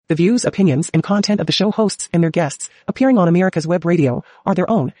The views, opinions, and content of the show hosts and their guests appearing on America's Web Radio are their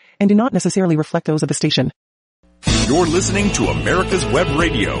own and do not necessarily reflect those of the station. You're listening to America's Web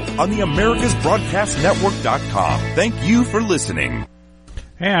Radio on the AmericasBroadcastNetwork.com. Thank you for listening.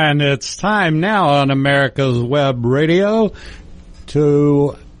 And it's time now on America's Web Radio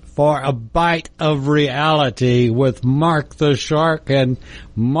for a bite of reality with Mark the Shark. And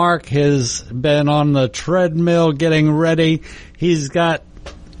Mark has been on the treadmill getting ready. He's got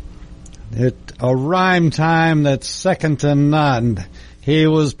a rhyme time that's second to none. He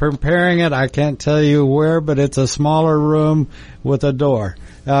was preparing it. I can't tell you where, but it's a smaller room with a door.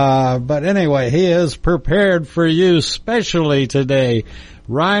 But anyway, he is prepared for you specially today.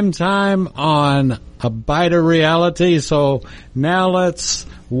 Rhyme time on a bite of reality. So now let's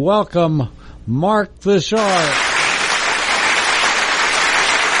welcome Mark the Shark.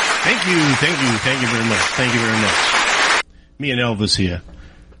 Thank you very much. Me and Elvis here.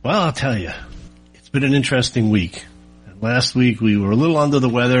 Well, I'll tell you, it's been an interesting week. Last week we were a little under the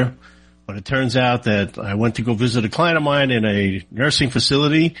weather, but it turns out that I went to go visit a client of mine in a nursing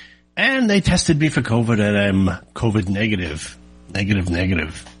facility, and they tested me for COVID, and I'm COVID negative.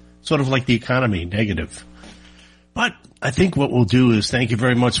 Negative. Sort of like the economy, negative. But I think what we'll do is thank you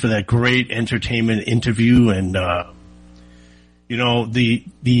very much for that great entertainment interview, and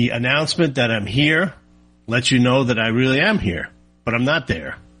the announcement that I'm here lets you know that I really am here, but I'm not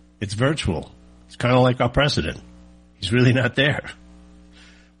there. It's virtual. It's kind of like our president. He's really not there.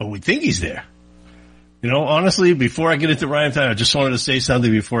 But we think he's there. Honestly, before I get into rhyme time, I just wanted to say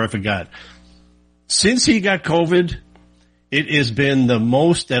something before I forgot. Since he got COVID, it has been the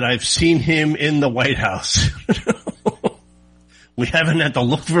most that I've seen him in the White House. We haven't had to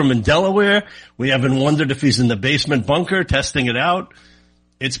look for him in Delaware. We haven't wondered if he's in the basement bunker testing it out.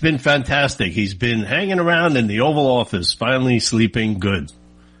 It's been fantastic. He's been hanging around in the Oval Office, finally sleeping good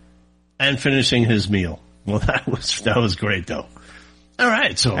and finishing his meal. Well, that was great, though. All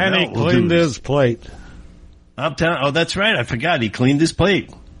right, so and he cleaned his plate. Uptown. Oh, that's right. I forgot. He cleaned his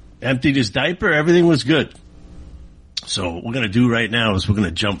plate, emptied his diaper. Everything was good. So what we're going to do right now is we're going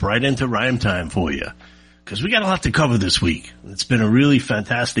to jump right into rhyme time for you, because we got a lot to cover this week. It's been a really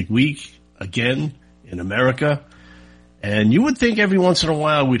fantastic week, again, in America. And you would think every once in a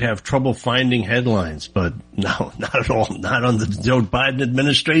while we'd have trouble finding headlines, but no, not at all. Not under the Joe Biden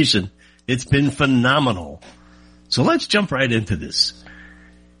administration. It's been phenomenal. So let's jump right into this.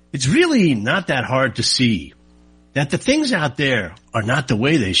 It's really not that hard to see that the things out there are not the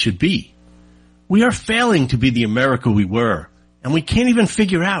way they should be. We are failing to be the America we were, and we can't even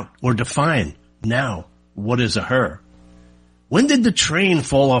figure out or define now what is a her. When did the train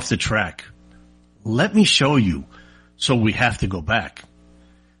fall off the track? Let me show you, so we have to go back.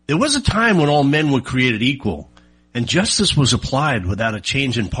 There was a time when all men were created equal, and justice was applied without a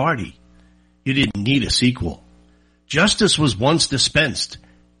change in party. You didn't need a sequel. Justice was once dispensed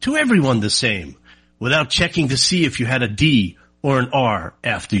to everyone the same, without checking to see if you had a D or an R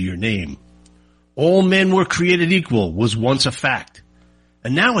after your name. All men were created equal was once a fact,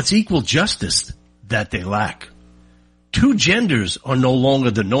 and now it's equal justice that they lack. Two genders are no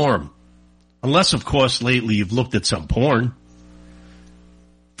longer the norm, unless, of course, lately you've looked at some porn.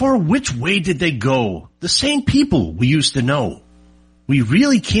 For which way did they go? The same people we used to know. We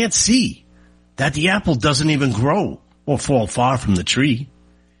really can't see that the apple doesn't even grow or fall far from the tree.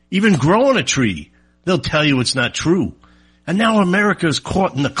 Even growing a tree, they'll tell you it's not true. And now America is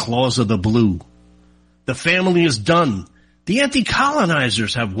caught in the claws of the blue. The family is done. The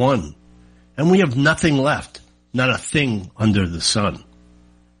anti-colonizers have won. And we have nothing left, not a thing under the sun.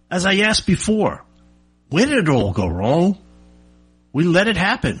 As I asked before, where did it all go wrong? We let it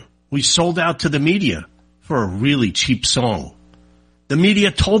happen. We sold out to the media for a really cheap song. The media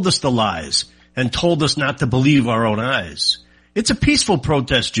told us the lies and told us not to believe our own eyes. It's a peaceful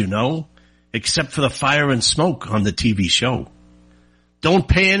protest, except for the fire and smoke on the TV show. Don't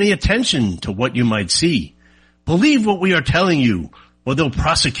pay any attention to what you might see. Believe what we are telling you, or they'll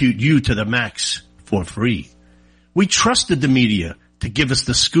prosecute you to the max for free. We trusted the media to give us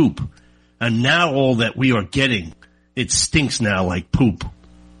the scoop, and now all that we are getting, it stinks now like poop.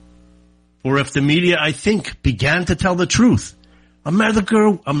 For if the media, I think, began to tell the truth,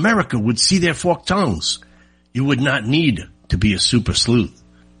 America would see their forked tongues. You would not need to be a super sleuth.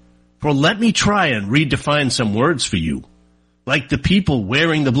 For let me try and redefine some words for you. Like the people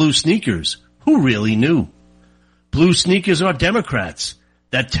wearing the blue sneakers, who really knew? Blue sneakers are Democrats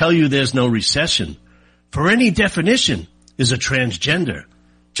that tell you there's no recession. For any definition is a transgender,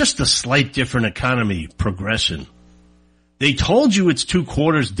 just a slight different economy progression. They told you it's 2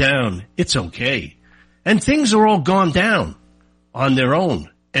 quarters down, it's okay. And things are all gone down on their own.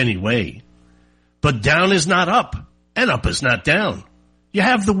 anyway. But down is not up, and up is not down. You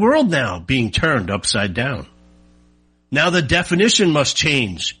have the world now being turned upside down. Now the definition must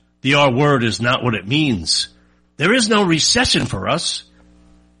change. The R word is not what it means. There is no recession for us.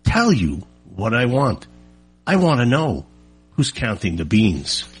 Tell you what I want. I want to know who's counting the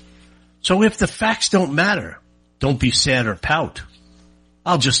beans. So if the facts don't matter, don't be sad or pout.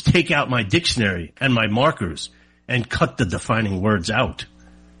 I'll just take out my dictionary and my markers and cut the defining words out.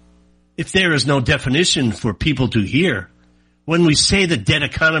 If there is no definition for people to hear, when we say the dead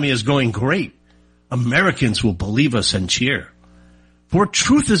economy is going great, Americans will believe us and cheer. For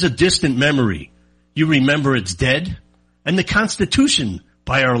truth is a distant memory. You remember it's dead, and the Constitution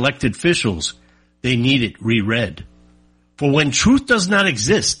by our elected officials, they need it reread. For when truth does not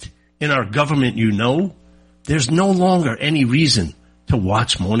exist in our government, you know, there's no longer any reason to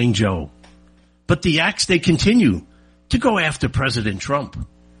watch Morning Joe. But the acts, they continue to go after President Trump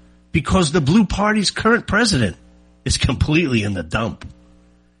because the Blue Party's current president is completely in the dump.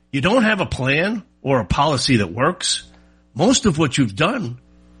 You don't have a plan or a policy that works. Most of what you've done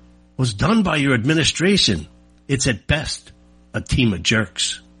was done by your administration. It's at best a team of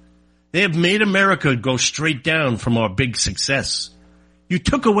jerks. They have made America go straight down from our big success. You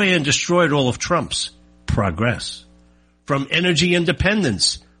took away and destroyed all of Trump's progress. From energy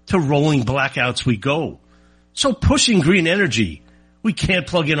independence to rolling blackouts we go. So pushing green energy, we can't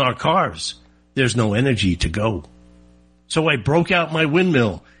plug in our cars. There's no energy to go. So I broke out my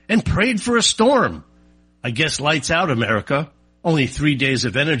windmill and prayed for a storm. I guess lights out, America. Only 3 days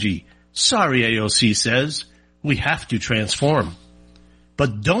of energy. Sorry, AOC says. We have to transform.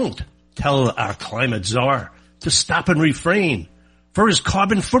 But don't tell our climate czar to stop and refrain, for his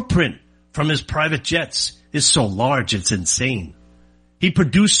carbon footprint from his private jets is so large it's insane. He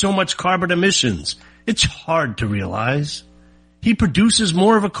produced so much carbon emissions, it's hard to realize. He produces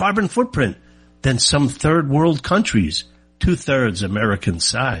more of a carbon footprint than some third world countries, 2/3 American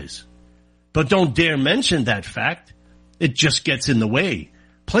size. But don't dare mention that fact. It just gets in the way.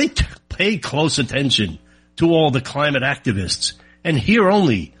 Pay close attention to all the climate activists and hear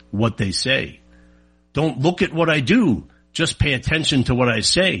only what they say. Don't look at what I do. Just pay attention to what I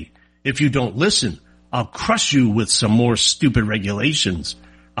say. If you don't listen, I'll crush you with some more stupid regulations.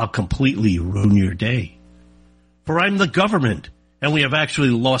 I'll completely ruin your day. For I'm the government, and we have actually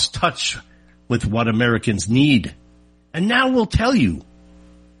lost touch with what Americans need. And now we'll tell you,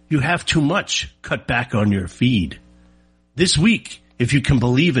 you have too much. Cut back on your feed. This week, if you can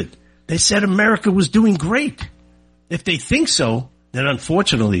believe it, they said America was doing great. If they think so, then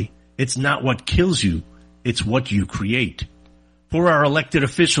unfortunately, it's not what kills you, it's what you create. For our elected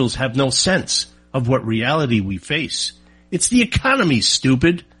officials have no sense of what reality we face. It's the economy,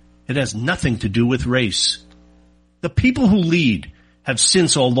 stupid. It has nothing to do with race. The people who lead have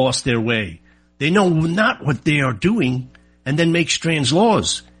since all lost their way. They know not what they are doing and then make strange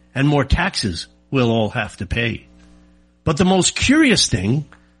laws, and more taxes we'll all have to pay. But the most curious thing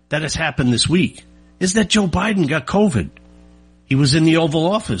that has happened this week is that Joe Biden got COVID. He was in the Oval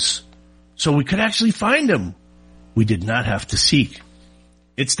Office, so we could actually find him. We did not have to seek.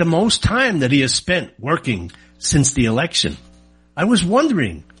 It's the most time that he has spent working since the election. I was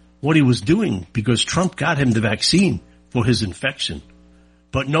wondering what he was doing because Trump got him the vaccine for his infection.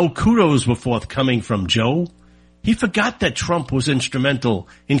 But no kudos were forthcoming from Joe. He forgot that Trump was instrumental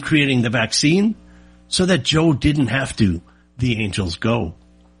in creating the vaccine so that Joe didn't have to. The angels go.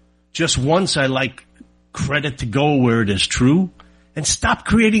 Just once I like credit to go where it is true and stop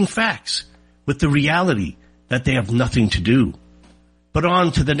creating facts with the reality that they have nothing to do. But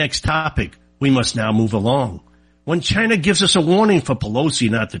on to the next topic, we must now move along. When China gives us a warning for Pelosi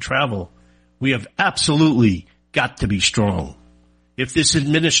not to travel, we have absolutely got to be strong. If this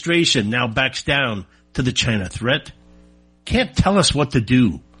administration now backs down to the China threat, can't tell us what to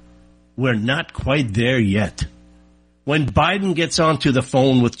do. We're not quite there yet. When Biden gets onto the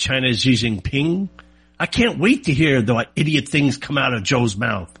phone with China's Xi Jinping, I can't wait to hear the idiot things come out of Joe's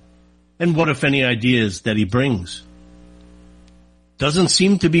mouth. And what, if any, ideas that he brings? Doesn't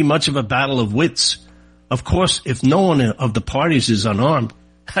seem to be much of a battle of wits. Of course, if no one of the parties is unarmed,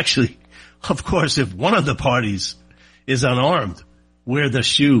 actually, of course, if one of the parties is unarmed, wear the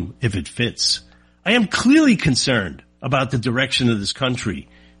shoe if it fits. I am clearly concerned about the direction of this country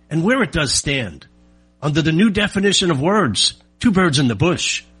and where it does stand. Under the new definition of words, 2 birds in the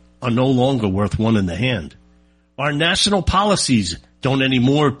bush are no longer worth 1 in the hand. Our national policies don't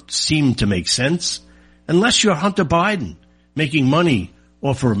anymore seem to make sense unless you're Hunter Biden making money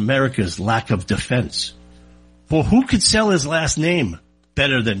off of America's lack of defense. For who could sell his last name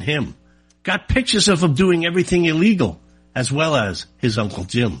better than him? Got pictures of him doing everything illegal as well as his Uncle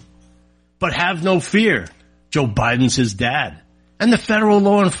Jim. But have no fear, Joe Biden's his dad. And the federal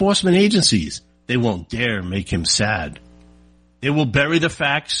law enforcement agencies, they won't dare make him sad. They will bury the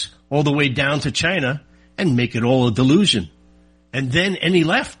facts all the way down to China and make it all a delusion. And then any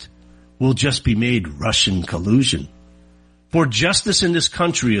left will just be made Russian collusion. For justice in this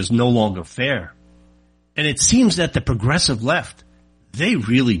country is no longer fair. And it seems that the progressive left, they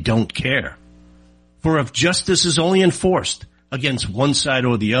really don't care. For if justice is only enforced against one side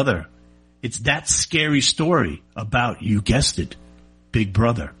or the other, it's that scary story about, you guessed it, Big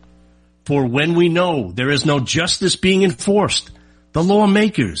Brother. For when we know there is no justice being enforced, the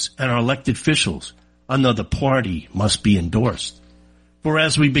lawmakers and our elected officials, another party must be endorsed. For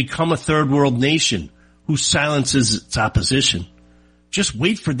as we become a third world nation who silences its opposition, just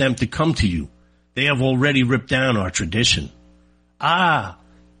wait for them to come to you. They have already ripped down our tradition. Now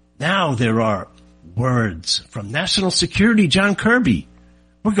there are words from National Security John Kirby.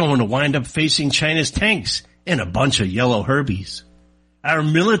 We're going to wind up facing China's tanks and a bunch of yellow Herbies. Our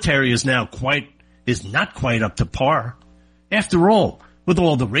military is not quite up to par. After all, with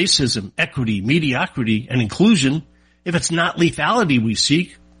all the racism, equity, mediocrity, and inclusion, if it's not lethality we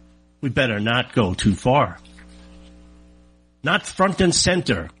seek, we better not go too far. Not front and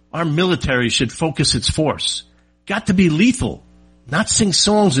center, our military should focus its force. Got to be lethal, not sing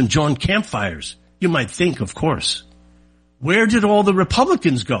songs and join campfires. You might think, of course. Where did all the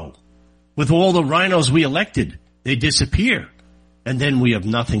Republicans go? With all the rhinos we elected, they disappear, and then we have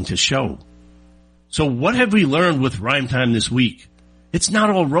nothing to show. So what have we learned with Rhyme Time this week? It's not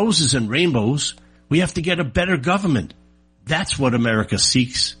all roses and rainbows. We have to get a better government. That's what America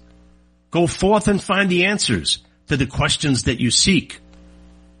seeks. Go forth and find the answers to the questions that you seek.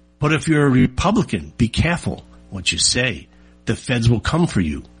 But if you're a Republican, be careful what you say. The feds will come for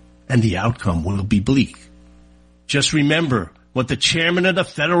you, and the outcome will be bleak. Just remember what the chairman of the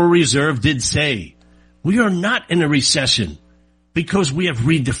Federal Reserve did say. We are not in a recession because we have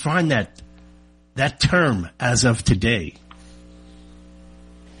redefined that term as of today.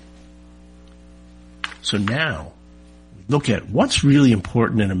 So now, look at what's really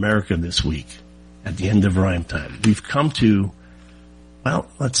important in America this week at the end of Rhyme Time. We've come to, well,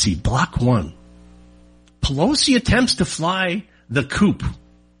 let's see, block 1. Pelosi attempts to fly the coop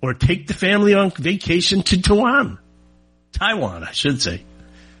or take the family on vacation to Taiwan, I should say.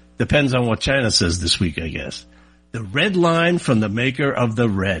 Depends on what China says this week, I guess. The red line from the maker of the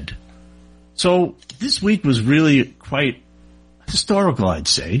red. So this week was really quite historical, I'd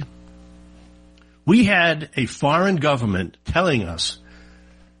say. We had a foreign government telling us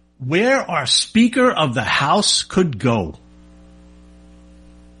where our Speaker of the House could go.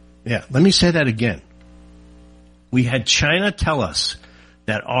 Yeah, let me say that again. We had China tell us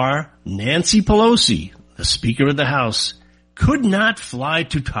that our Nancy Pelosi, the Speaker of the House, could not fly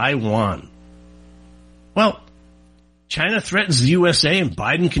to Taiwan. Well, China threatens the USA and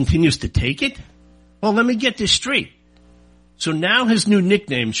Biden continues to take it? Well, let me get this straight. So now his new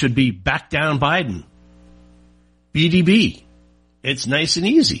nickname should be Back Down Biden. BDB. It's nice and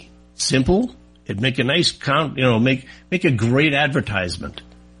easy. Simple. It'd make a nice make a great advertisement.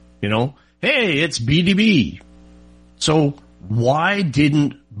 Hey, it's BDB. So why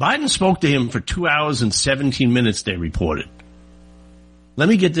didn't Biden spoke to him for 2 hours and 17 minutes, they reported. Let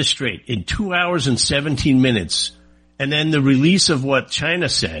me get this straight. In 2 hours and 17 minutes, and then the release of what China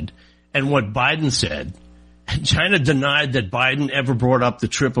said and what Biden said, and China denied that Biden ever brought up the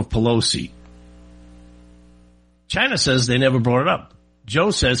trip of Pelosi. China says they never brought it up.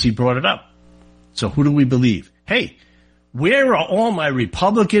 Joe says he brought it up. So who do we believe? Hey, where are all my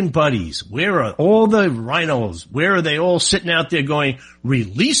Republican buddies? Where are all the rhinos? Where are they all sitting out there going,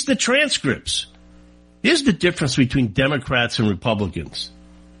 release the transcripts? Here's the difference between Democrats and Republicans.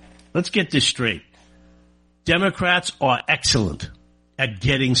 Let's get this straight. Democrats are excellent at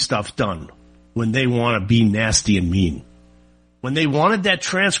getting stuff done when they want to be nasty and mean. When they wanted that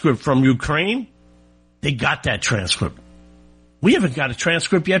transcript from Ukraine, they got that transcript. We haven't got a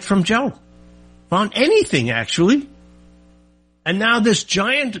transcript yet from Joe. On anything, actually. And now this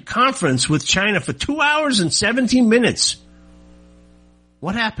giant conference with China for 2 hours and 17 minutes.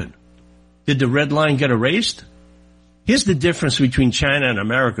 What happened? Did the red line get erased? Here's the difference between China and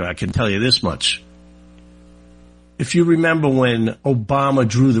America, I can tell you this much. If you remember when Obama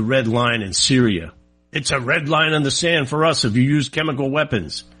drew the red line in Syria, it's a red line in the sand for us if you use chemical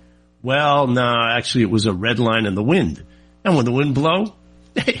weapons. Well, no, actually it was a red line in the wind. And when the wind blew,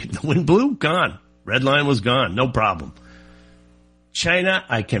 the wind blew, gone. Red line was gone, no problem. China,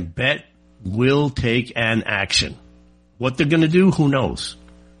 I can bet, will take an action. What they're going to do, who knows?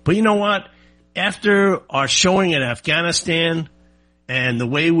 But you know what? after our showing in Afghanistan and the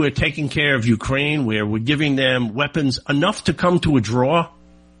way we're taking care of Ukraine, where we're giving them weapons enough to come to a draw,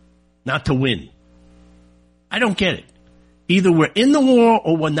 not to win. I don't get it. Either we're in the war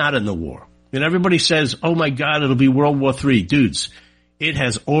or we're not in the war. And everybody says, oh my God, it'll be World War III. Dudes, it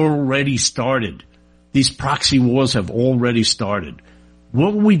has already started. These proxy wars have already started.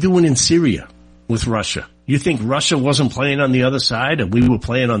 What were we doing in Syria with Russia? You think Russia wasn't playing on the other side and we were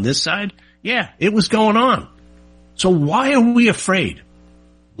playing on this side? Yeah, it was going on. So why are we afraid?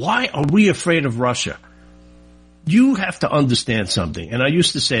 Why are we afraid of Russia? You have to understand something. And I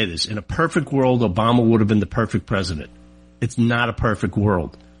used to say this. In a perfect world, Obama would have been the perfect president. It's not a perfect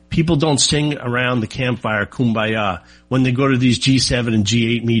world. People don't sing around the campfire kumbaya when they go to these G7 and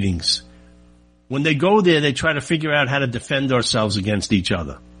G8 meetings. When they go there, they try to figure out how to defend ourselves against each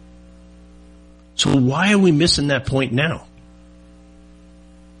other. So why are we missing that point now?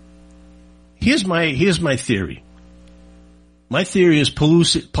 Here's my theory. My theory is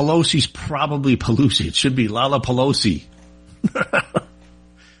Pelosi's probably Pelosi. It should be Lala Pelosi.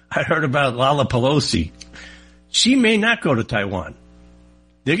 I heard about Lala Pelosi. She may not go to Taiwan.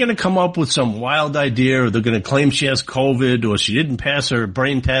 They're going to come up with some wild idea, or they're going to claim she has COVID, or she didn't pass her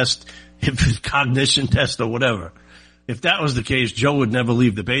brain test, cognition test, or whatever. If that was the case, Joe would never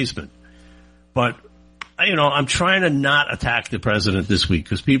leave the basement. But, I'm trying to not attack the president this week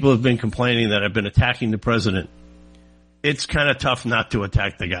because people have been complaining that I've been attacking the president. It's kind of tough not to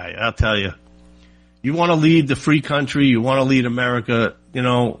attack the guy, I'll tell you. You want to lead the free country, you want to lead America,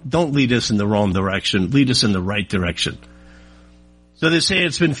 don't lead us in the wrong direction. Lead us in the right direction. So they say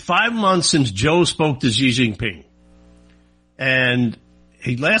it's been 5 months since Joe spoke to Xi Jinping. And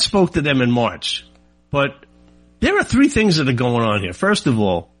he last spoke to them in March. But there are 3 things that are going on here. First of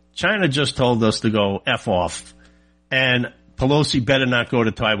all, China just told us to go F off. And Pelosi better not go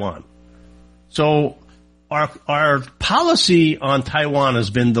to Taiwan. So our policy on Taiwan has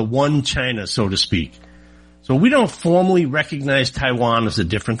been the one China, so to speak. So we don't formally recognize Taiwan as a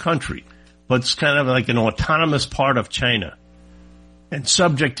different country, but it's kind of like an autonomous part of China and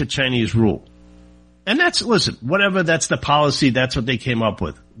subject to Chinese rule. And whatever, that's the policy, that's what they came up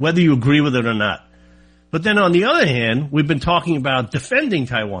with, whether you agree with it or not. But then on the other hand, we've been talking about defending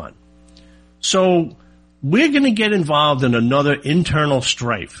Taiwan. So we're going to get involved in another internal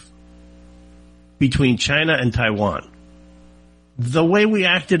strife between China and Taiwan. The way we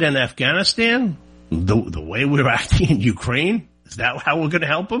acted in Afghanistan, the way we're acting in Ukraine, is that how we're going to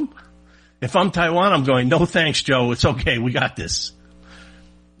help them? If I'm Taiwan, I'm going, no thanks, Joe. It's okay. We got this.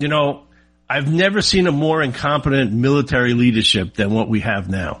 I've never seen a more incompetent military leadership than what we have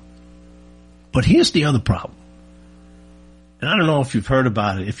now. But here's the other problem. And I don't know if you've heard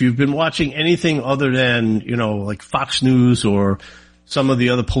about it. If you've been watching anything other than, like Fox News or some of the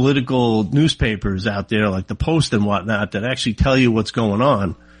other political newspapers out there, like the Post and whatnot, that actually tell you what's going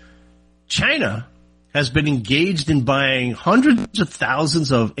on, China has been engaged in buying hundreds of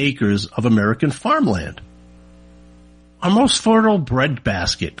thousands of acres of American farmland. Our most fertile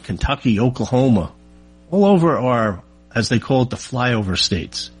breadbasket, Kentucky, Oklahoma, all over our, as they call it, the flyover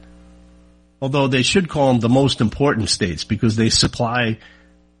states. Although they should call them the most important states because they supply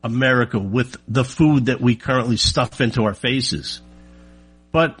America with the food that we currently stuff into our faces.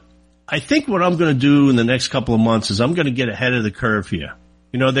 But I think what I'm going to do in the next couple of months is I'm going to get ahead of the curve here.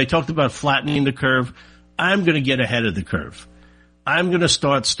 They talked about flattening the curve. I'm going to get ahead of the curve. I'm going to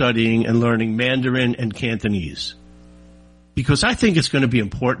start studying and learning Mandarin and Cantonese because I think it's going to be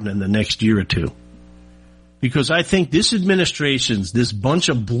important in the next year or two. Because I think this administration's this bunch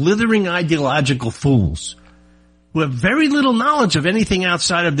of blithering ideological fools who have very little knowledge of anything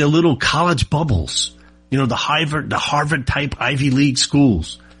outside of their little college bubbles. The Harvard type Ivy League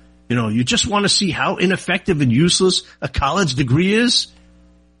schools. You just want to see how ineffective and useless a college degree is.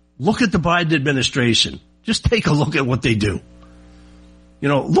 Look at the Biden administration. Just take a look at what they do.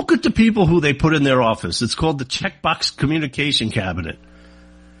 Look at the people who they put in their office. It's called the checkbox communication cabinet.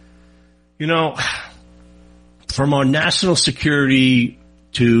 From our national security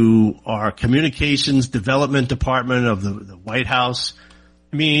to our communications development department of the White House.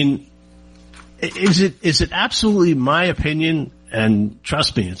 Is it absolutely my opinion? And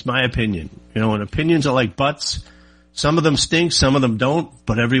trust me, it's my opinion. And opinions are like butts. Some of them stink, some of them don't,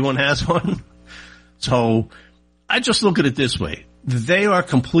 but everyone has one. So I just look at it this way. They are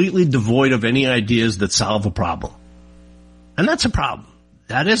completely devoid of any ideas that solve a problem. And that's a problem.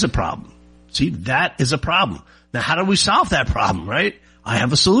 That is a problem. See, that is a problem. Now, how do we solve that problem, right? I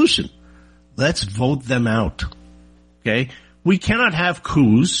have a solution. Let's vote them out. Okay? We cannot have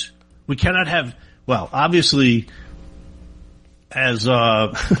coups. We cannot have, well, obviously, as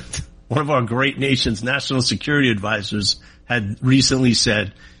one of our great nation's national security advisors had recently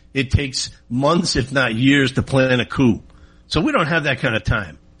said, it takes months, if not years, to plan a coup. So we don't have that kind of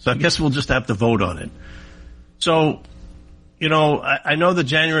time. So I guess we'll just have to vote on it. So, you know, I know the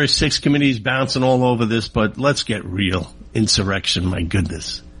January 6th committee is bouncing all over this, but let's get real. Insurrection, my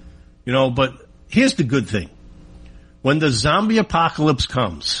goodness. You know, but here's the good thing. When the zombie apocalypse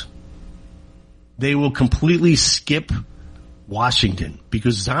comes, they will completely skip Washington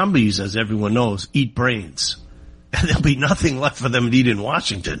because zombies, as everyone knows, eat brains. And there'll be nothing left for them to eat in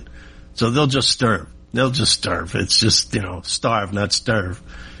Washington. So they'll just starve. They'll just starve. It's just, you know, starve, not starve.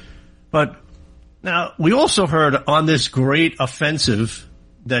 But now we also heard on this great offensive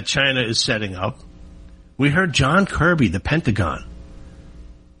that China is setting up, we heard John Kirby, the Pentagon,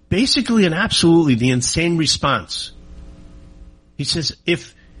 basically and absolutely the insane response. He says,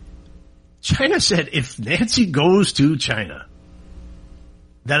 China said if Nancy goes to China,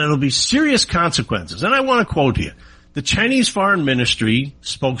 that it'll be serious consequences. And I want to quote here. The Chinese Foreign Ministry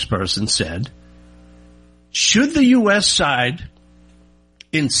spokesperson said, should the U.S. side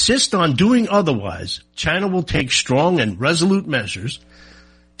insist on doing otherwise, China will take strong and resolute measures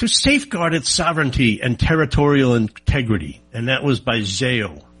to safeguard its sovereignty and territorial integrity. And that was by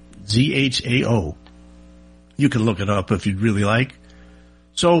Zhao, Z-H-A-O. You can look it up if you'd really like.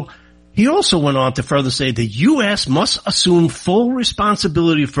 So he also went on to further say the U.S. must assume full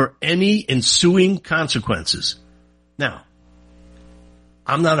responsibility for any ensuing consequences. Now,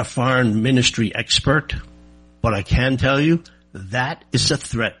 I'm not a foreign ministry expert, but I can tell you that is a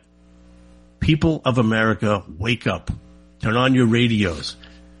threat. People of America, wake up. Turn on your radios.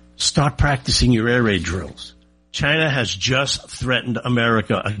 Start practicing your air raid drills. China has just threatened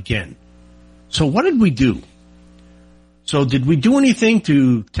America again. So what did we do? So did we do anything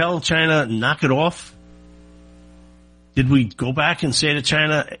to tell China, knock it off? Did we go back and say to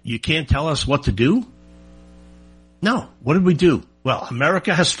China, you can't tell us what to do? No. What did we do? Well,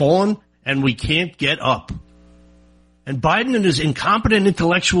 America has fallen and we can't get up. And Biden and his incompetent,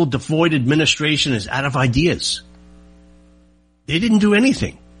 intellectual, devoid administration is out of ideas. They didn't do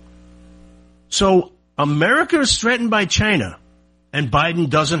anything. So America is threatened by China and Biden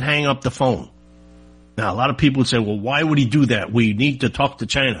doesn't hang up the phone. Now, a lot of people would say, well, why would he do that? We need to talk to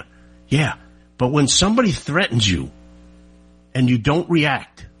China. Yeah, but when somebody threatens you and you don't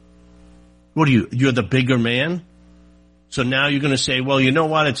react, what are you? You're the bigger man? So now you're going to say, well, you know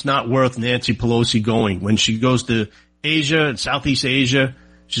what? It's not worth Nancy Pelosi going. When she goes to Asia, Southeast Asia,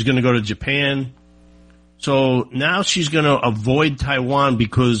 she's going to go to Japan. So now she's going to avoid Taiwan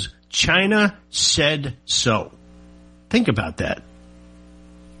because China said so. Think about that.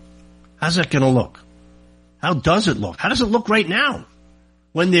 How's that going to look? How does it look? How does it look right now?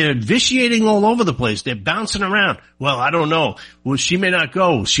 When they're vitiating all over the place, they're bouncing around. Well, I don't know. Well, she may not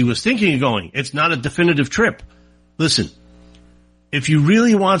go. She was thinking of going. It's not a definitive trip. Listen, if you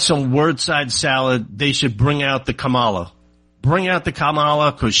really want some word side salad, they should bring out the Kamala. Bring out the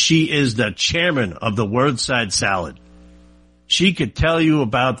Kamala because she is the chairman of the word side salad. She could tell you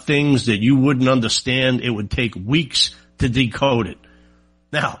about things that you wouldn't understand. It would take weeks to decode it.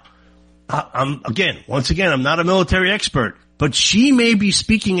 Now, once again, I'm not a military expert, but she may be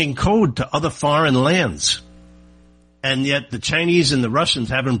speaking in code to other foreign lands. And yet the Chinese and the Russians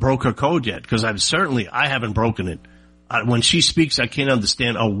haven't broke her code yet, because I haven't broken it. When she speaks, I can't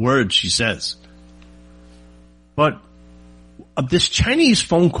understand a word she says. But this Chinese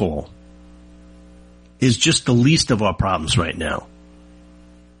phone call is just the least of our problems right now.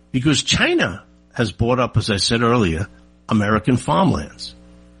 Because China has bought up, as I said earlier, American farmlands.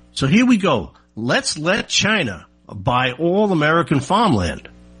 So here we go. Let's let China buy all American farmland.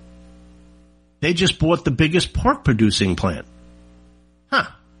 They just bought the biggest pork producing plant.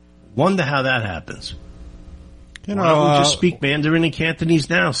 Wonder how that happens. Why don't we just speak Mandarin and Cantonese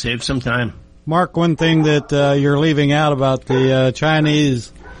now? Save some time. Mark, one thing that you're leaving out about the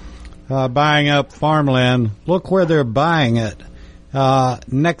Chinese buying up farmland, look where they're buying it.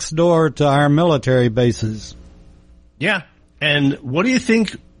 Next door to our military bases. Yeah. And what do you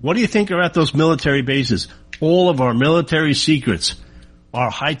think are at those military bases? All of our military secrets, our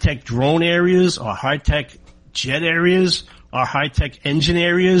high-tech drone areas, our high-tech jet areas, our high-tech engine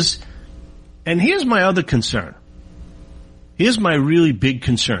areas. And here's my other concern. Here's my really big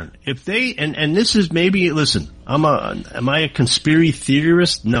concern. If they, and this is maybe, listen, am I a conspiracy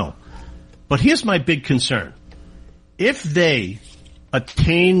theorist? No. But here's my big concern. If they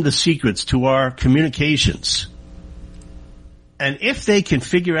attain the secrets to our communications, and if they can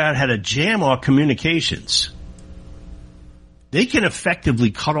figure out how to jam our communications, they can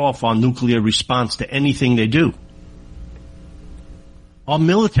effectively cut off our nuclear response to anything they do. our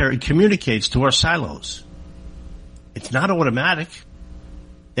military communicates to our silos. It's not automatic.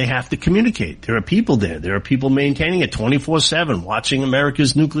 They have to communicate. There are people there. There are people maintaining it 24/7, watching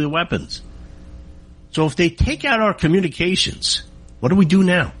America's nuclear weapons. So if they take out our communications, what do we do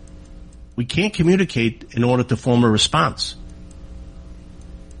now? We can't communicate in order to form a response.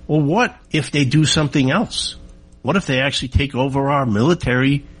 Well, what if they do something else? What if they actually take over our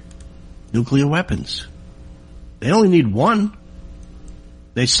military nuclear weapons? They only need one.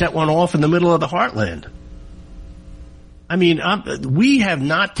 They set one off in the middle of the heartland. I mean, we have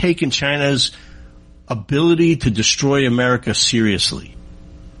not taken China's ability to destroy America seriously.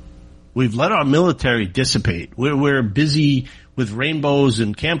 We've let our military dissipate. We're busy with rainbows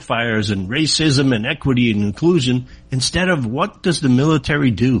and campfires and racism and equity and inclusion instead of what does the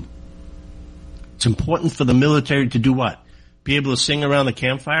military do? It's important for the military to do what? Be able to sing around the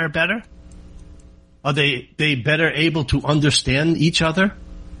campfire better? Are they better able to understand each other?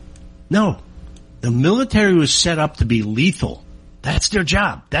 No. The military was set up to be lethal. That's their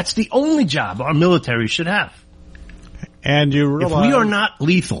job. That's the only job our military should have. And you realize, if we are not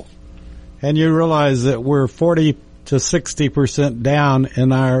lethal. And you realize that we're 40 to 60% down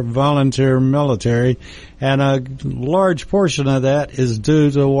in our volunteer military, and a large portion of that is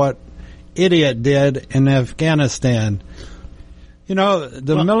due to what idiot did in Afghanistan. You know,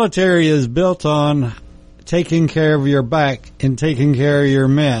 the military is built on taking care of your back and taking care of your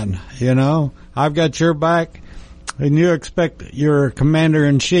men, you know. I've got your back, and you expect your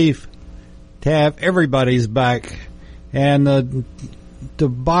commander-in-chief to have everybody's back. And the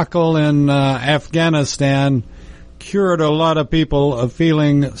debacle in Afghanistan cured a lot of people of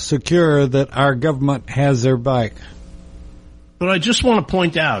feeling secure that our government has their back. But I just want to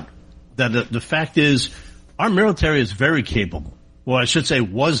point out that the fact is our military is very capable. Well, I should say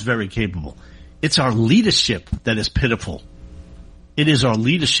was very capable. It's our leadership that is pitiful. It is our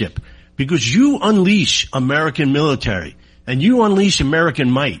leadership. Because you unleash American military and you unleash American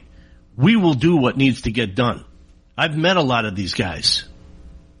might, we will do what needs to get done. I've met a lot of these guys.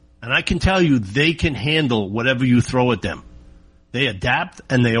 And I can tell you they can handle whatever you throw at them. They adapt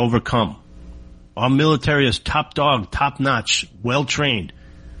and they overcome. Our military is top dog, top notch, well trained.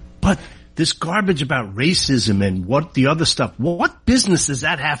 But this garbage about racism and what the other stuff, what business does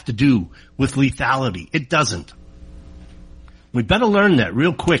that have to do with lethality? It doesn't. We better learn that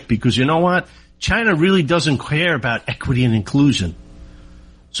real quick because you know what? China really doesn't care about equity and inclusion.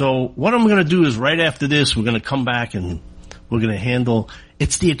 So what I'm going to do is right after this, we're going to come back and we're going to handle,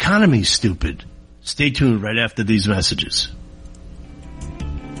 it's the economy, stupid. Stay tuned right after these messages.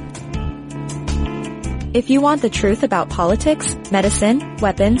 If you want the truth about politics, medicine,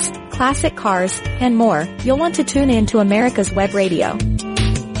 weapons, classic cars, and more, you'll want to tune in to America's Web Radio.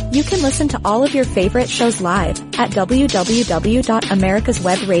 You can listen to all of your favorite shows live at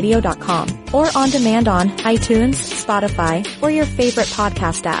www.americaswebradio.com or on demand on iTunes, Spotify, or your favorite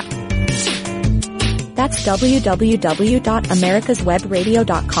podcast app. That's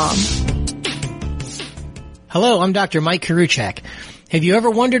www.americaswebradio.com. Hello, I'm Dr. Mike Karuchak. Have you ever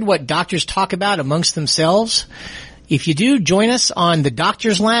wondered what doctors talk about amongst themselves? If you do, join us on the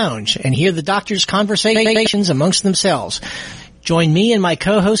Doctor's Lounge and hear the doctors' conversations amongst themselves. Join me and my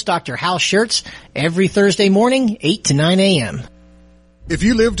co-host, Dr. Hal Schertz, every Thursday morning, 8 to 9 a.m. If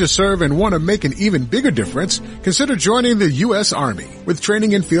you live to serve and want to make an even bigger difference, consider joining the U.S. Army. With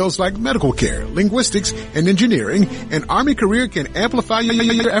training in fields like medical care, linguistics, and engineering, an Army career can amplify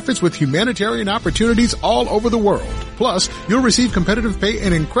your efforts with humanitarian opportunities all over the world. Plus, you'll receive competitive pay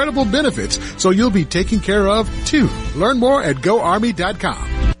and incredible benefits, so you'll be taken care of, too. Learn more at GoArmy.com.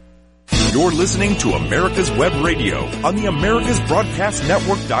 You're listening to America's Web Radio on the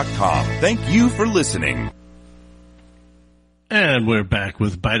AmericasBroadcastNetwork.com. Thank you for listening. And we're back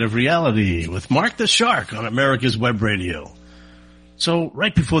with Bite of Reality with Mark the Shark on America's Web Radio. So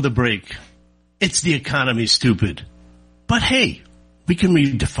right before the break, it's the economy, stupid. But hey, we can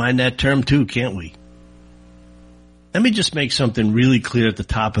redefine that term too, can't we? Let me just make something really clear at the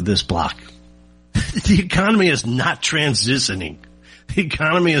top of this block. The economy is not transitioning. The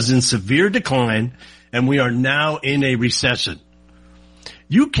economy is in severe decline, and we are now in a recession.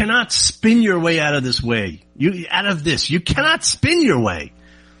 You cannot spin your way out of this way. You cannot spin your way.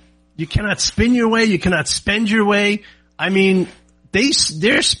 You cannot spin your way. You cannot spend your way. I mean,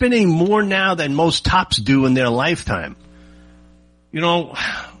 they're spending more now than most tops do in their lifetime. You know,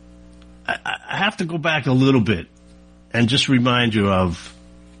 I have to go back a little bit and just remind you of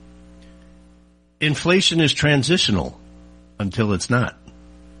inflation is transitional until it's not.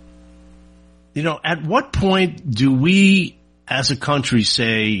 You know, at what point do we as a country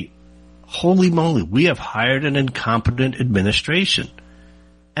say, holy moly, we have hired an incompetent administration?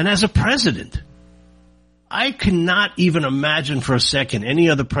 And as a president, I cannot even imagine for a second any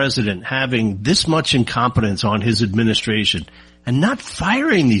other president having this much incompetence on his administration and not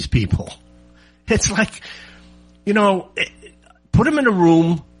firing these people. It's like, you know, put them in a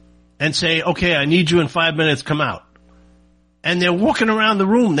room and say, okay, I need you in 5 minutes, come out. And they're walking around the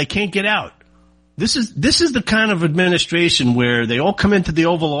room. They can't get out. This is the kind of administration where they all come into the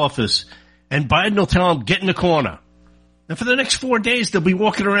Oval Office and Biden will tell them, get in the corner. And for the next 4 days, they'll be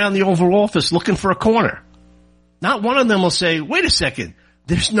walking around the Oval Office looking for a corner. Not one of them will say, wait a second,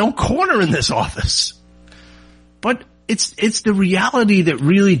 there's no corner in this office. But it's the reality that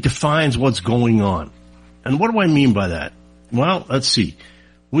really defines what's going on. And what do I mean by that? Well, let's see.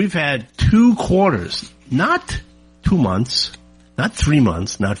 We've had 2 quarters, not 2 months, not 3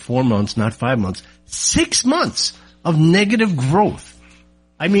 months, not 4 months, not 5 months, 6 months of negative growth.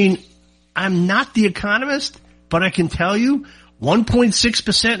 I mean, I'm not the economist, but I can tell you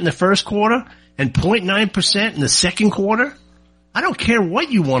 1.6% in the first quarter and 0.9% in the second quarter. I don't care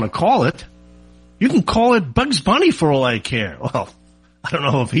what you want to call it. You can call it Bugs Bunny for all I care. Well, I don't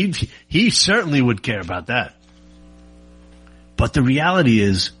know if he certainly would care about that. But the reality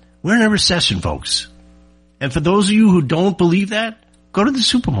is we're in a recession, folks. And for those of you who don't believe that, go to the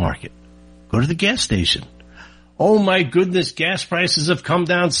supermarket. Go to the gas station. Oh my goodness, gas prices have come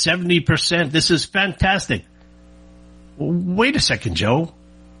down 70%. This is fantastic. Wait a second, Joe.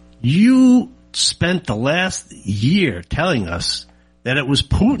 You spent the last year telling us that it was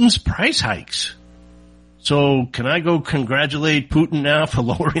Putin's price hikes. So can I go congratulate Putin now for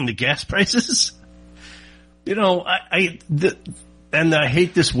lowering the gas prices? You know, and I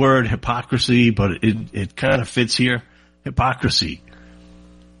hate this word hypocrisy, but it kind of fits here. Hypocrisy.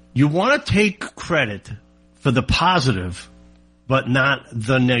 You want to take credit for the positive, but not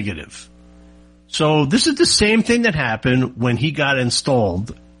the negative. So this is the same thing that happened when he got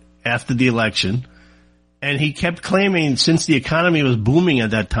installed after the election. And he kept claiming, since the economy was booming at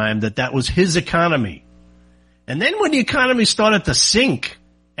that time, that was his economy. And then when the economy started to sink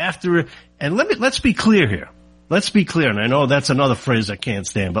after, and let's be clear here. Let's be clear. And I know that's another phrase I can't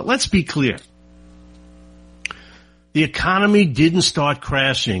stand, but let's be clear. The economy didn't start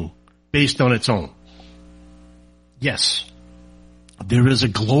crashing based on its own. Yes, there is a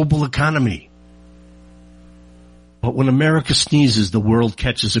global economy. But when America sneezes, the world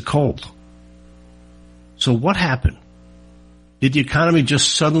catches a cold. So what happened? Did the economy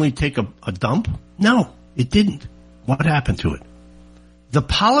just suddenly take a dump? No, it didn't. What happened to it? The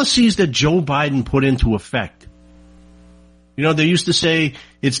policies that Joe Biden put into effect. You know, they used to say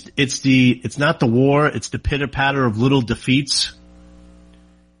it's not the war, it's the pitter-patter of little defeats.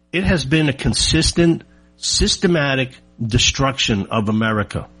 It has been a consistent, systematic destruction of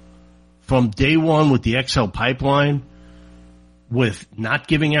America. From day one with the XL pipeline, with not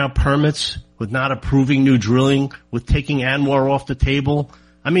giving out permits, with not approving new drilling, with taking ANWR off the table.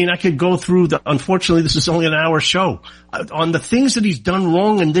 I mean, I could go through unfortunately this is only an hour show. On the things that he's done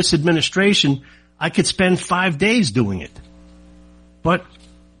wrong in this administration, I could spend 5 days doing it. But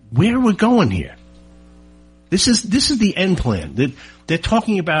where we're going here? This is the end plan. They're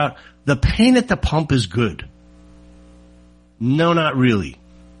talking about the pain at the pump is good. No, not really.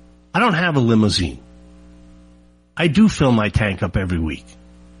 I don't have a limousine. I do fill my tank up every week.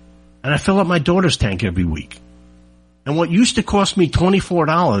 And I fill up my daughter's tank every week. And what used to cost me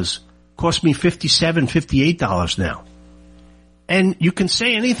 $24 costs me $57, $58 now. And you can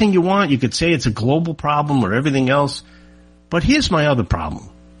say anything you want. You could say it's a global problem or everything else. But here's my other problem.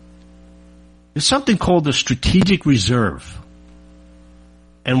 There's something called the strategic reserve.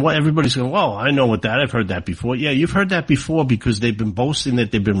 And what everybody's going, well, I know what that, I've heard that before. Yeah, you've heard that before because they've been boasting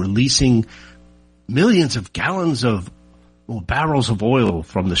that they've been releasing millions of gallons of barrels of oil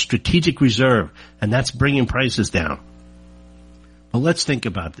from the strategic reserve, and that's bringing prices down. But let's think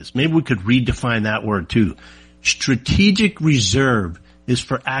about this. Maybe we could redefine that word too. Strategic reserve is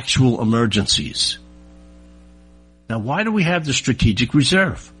for actual emergencies. Now, why do we have the strategic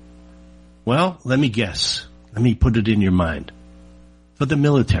reserve? Well, let me guess. Let me put it in your mind. For the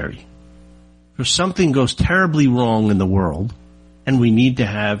military. For something goes terribly wrong in the world, and we need to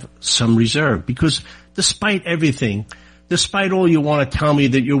have some reserve. Because despite everything, despite all you want to tell me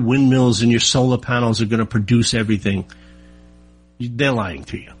that your windmills and your solar panels are going to produce everything, they're lying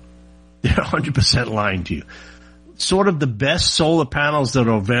to you. They're 100% lying to you. Sort of the best solar panels that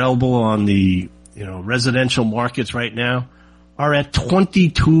are available on the residential markets right now are at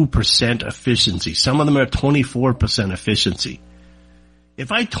 22% efficiency. Some of them are 24% efficiency.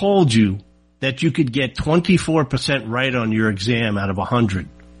 If I told you that you could get 24% right on your exam out of 100,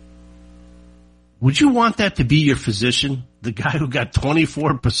 would you want that to be your physician? the guy who got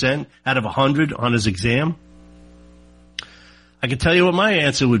 24% out of 100 on his exam? I can tell you what my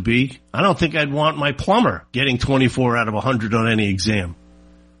answer would be. I don't think I'd want my plumber getting 24 out of 100 on any exam.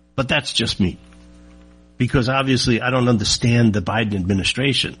 But that's just me. Because obviously I don't understand the Biden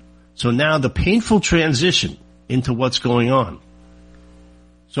administration. So now the painful transition into what's going on.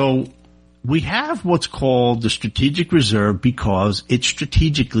 So we have what's called the strategic reserve because it's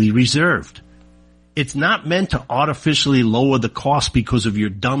strategically reserved. It's not meant to artificially lower the cost because of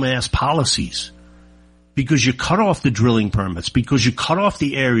your dumbass policies. Because you cut off the drilling permits, because you cut off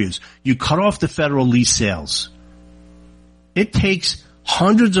the areas, you cut off the federal lease sales. It takes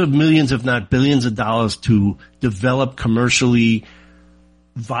hundreds of millions, if not billions of dollars to develop commercially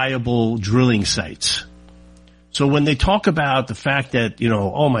viable drilling sites. So when they talk about the fact that,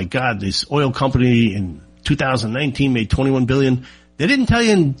 oh my God, this oil company in 2019 made $21 billion, they didn't tell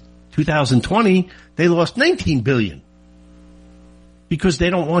you in 2020 they lost $19 billion. Because they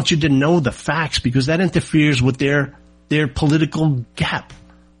don't want you to know the facts, because that interferes with their political gap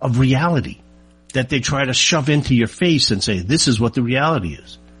of reality that they try to shove into your face and say, this is what the reality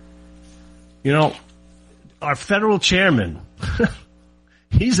is. Our federal chairman,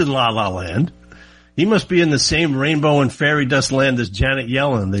 he's in La La Land. He must be in the same rainbow and fairy dust land as Janet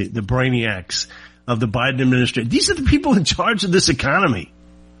Yellen, the brainiacs of the Biden administration. These are the people in charge of this economy.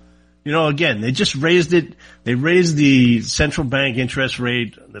 Again, they just raised it. They raised the central bank interest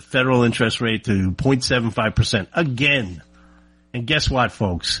rate, the federal interest rate to 0.75% again. And guess what,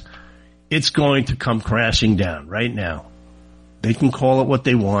 folks? It's going to come crashing down right now. They can call it what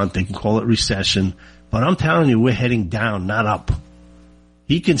they want. They can call it recession. But I'm telling you, we're heading down, not up.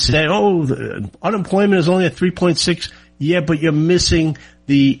 He can say, the unemployment is only at 3.6. Yeah, but you're missing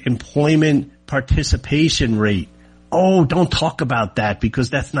the employment participation rate. Oh, don't talk about that because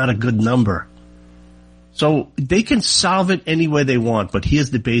that's not a good number. So they can solve it any way they want, but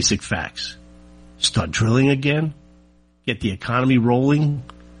here's the basic facts. Start drilling again. Get the economy rolling.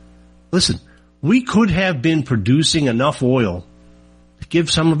 Listen, we could have been producing enough oil to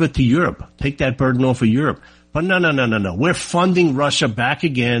give some of it to Europe. Take that burden off of Europe. But no. We're funding Russia back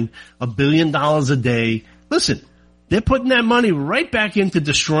again, $1 billion a day. Listen, they're putting that money right back into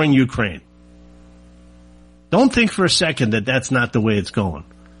destroying Ukraine. Don't think for a second that that's not the way it's going.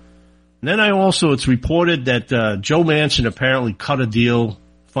 And then it's reported that Joe Manchin apparently cut a deal.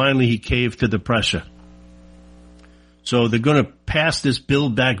 Finally, he caved to the pressure. So they're going to pass this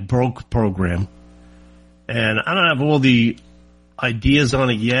Build Back Broke program. And I don't have all the ideas on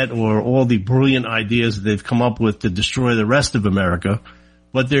it yet or all the brilliant ideas they've come up with to destroy the rest of America.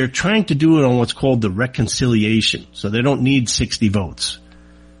 But they're trying to do it on what's called the reconciliation. So they don't need 60 votes.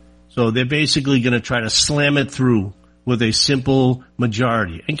 So they're basically going to try to slam it through with a simple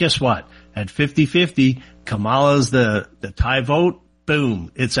majority. And guess what? At 50-50, Kamala's the tie vote.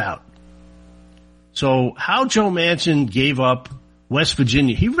 Boom, it's out. So how Joe Manchin gave up West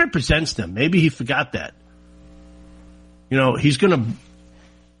Virginia, he represents them. Maybe he forgot that. He's going to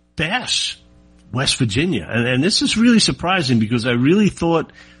bash West Virginia. And this is really surprising because I really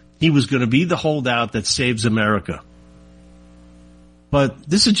thought he was going to be the holdout that saves America. But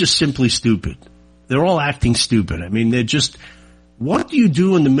this is just simply stupid. They're all acting stupid. I mean, they're just, what do you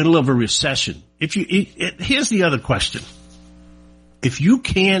do in the middle of a recession? Here's the other question. If you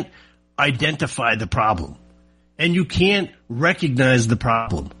can't identify the problem and you can't recognize the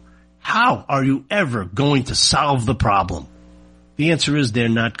problem, how are you ever going to solve the problem? The answer is they're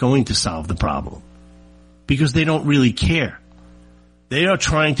not going to solve the problem because they don't really care. They are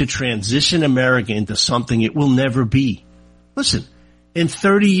trying to transition America into something it will never be. Listen. In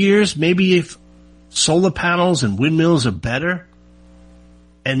 30 years, maybe if solar panels and windmills are better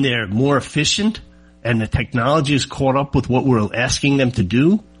and they're more efficient and the technology is caught up with what we're asking them to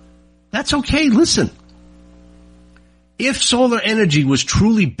do, that's okay. Listen, if solar energy was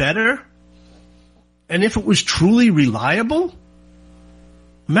truly better and if it was truly reliable,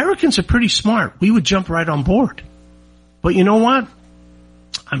 Americans are pretty smart. We would jump right on board. But you know what?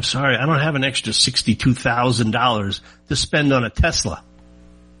 I'm sorry, I don't have an extra $62,000 to spend on a Tesla.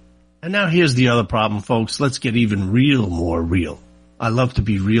 And now here's the other problem, folks. Let's get even more real. I love to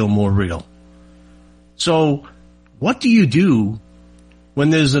be more real. So what do you do when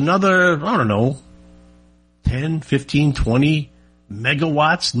there's another, 10, 15, 20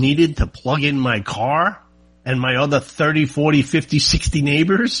 megawatts needed to plug in my car and my other 30, 40, 50, 60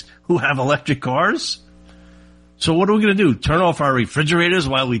 neighbors who have electric cars? So what are we going to do? Turn off our refrigerators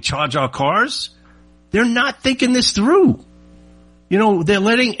while we charge our cars? They're not thinking this through. They're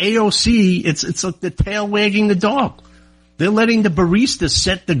letting AOC, it's like the tail wagging the dog. They're letting the baristas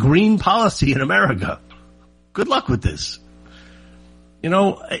set the green policy in America. Good luck with this.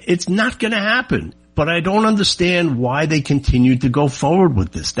 It's not going to happen. But I don't understand why they continue to go forward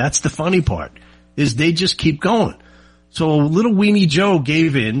with this. That's the funny part, is they just keep going. So little Weenie Joe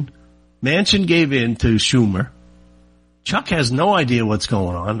gave in. Manchin gave in to Schumer. Chuck has no idea what's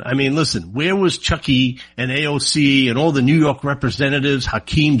going on. I mean, listen, where was Chucky and AOC and all the New York representatives,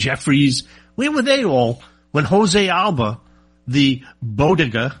 Hakeem Jeffries? Where were they all when Jose Alba, the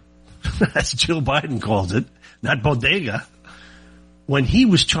bodega, as Jill Biden calls it, not bodega, when he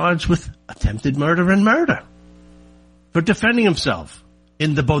was charged with attempted murder and murder for defending himself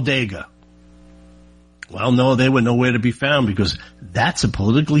in the bodega? Well, no, they were nowhere to be found because that's a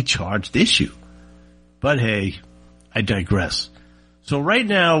politically charged issue. But hey, I digress. So right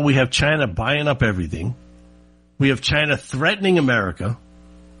now we have China buying up everything. We have China threatening America.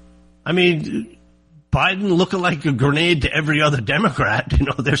 I mean, Biden looking like a grenade to every other Democrat.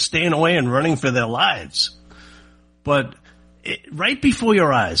 They're staying away and running for their lives. But right before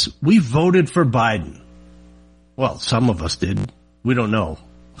your eyes, we voted for Biden. Well, some of us did. We don't know.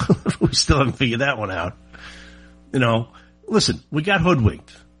 We still haven't figured that one out. Listen, we got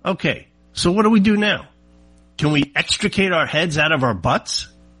hoodwinked. Okay, so what do we do now? Can we extricate our heads out of our butts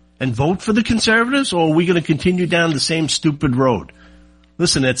and vote for the conservatives, or are we going to continue down the same stupid road?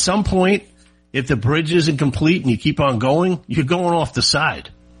 Listen, at some point, if the bridge isn't complete and you keep on going, you're going off the side.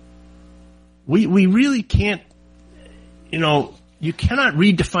 We really can't, you cannot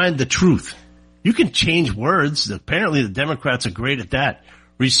redefine the truth. You can change words. Apparently the Democrats are great at that.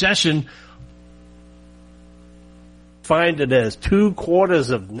 Recession, find it as 2 quarters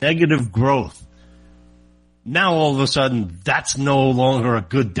of negative growth. Now all of a sudden, that's no longer a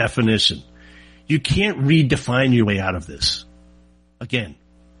good definition. You can't redefine your way out of this. Again,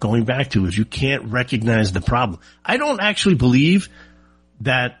 going back to it, you can't recognize the problem. I don't actually believe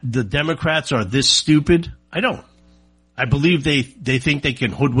that the Democrats are this stupid. I don't. I believe they think they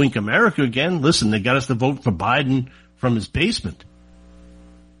can hoodwink America again. Listen, they got us to vote for Biden from his basement.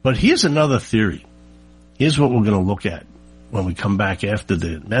 But here's another theory. Here's what we're going to look at when we come back after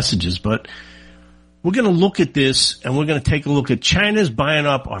the messages. But we're going to look at this, and we're going to take a look at China's buying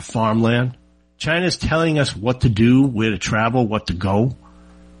up our farmland. China's telling us what to do, where to travel, what to go.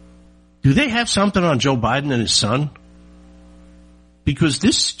 Do they have something on Joe Biden and his son? Because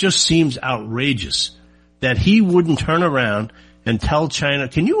this just seems outrageous that he wouldn't turn around and tell China.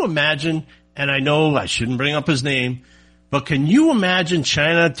 Can you imagine, and I know I shouldn't bring up his name, but can you imagine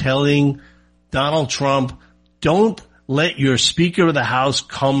China telling Donald Trump, don't let your Speaker of the House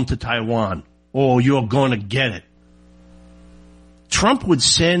come to Taiwan, or you're going to get it? Trump would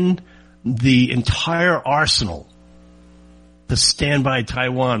send the entire arsenal to stand by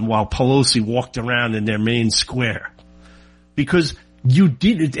Taiwan while Pelosi walked around in their main square. Because you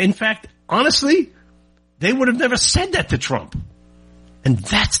did, in fact, honestly, they would have never said that to Trump. And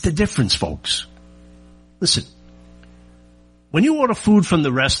that's the difference, folks. Listen, when you order food from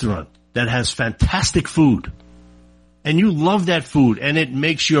the restaurant that has fantastic food, and you love that food, and it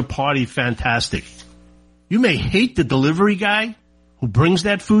makes your party fantastic, you may hate the delivery guy who brings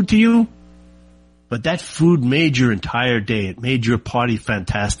that food to you, but that food made your entire day. It made your party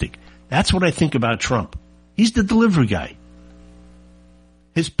fantastic. That's what I think about Trump. He's the delivery guy.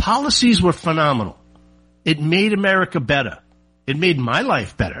 His policies were phenomenal. It made America better. It made my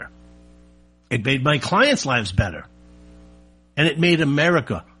life better. It made my clients' lives better. And it made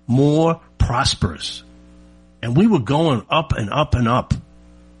America more prosperous. And we were going up and up and up.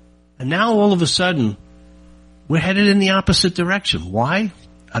 And now all of a sudden, we're headed in the opposite direction. Why?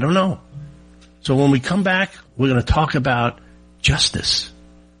 I don't know. So when we come back, we're going to talk about justice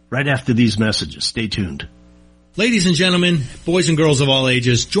right after these messages. Stay tuned. Ladies and gentlemen, boys and girls of all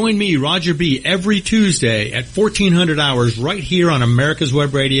ages, join me, Roger B., every Tuesday at 1400 hours right here on America's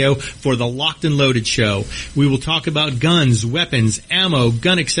Web Radio for the Locked and Loaded Show. We will talk about guns, weapons, ammo,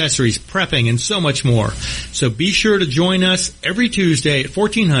 gun accessories, prepping, and so much more. So be sure to join us every Tuesday at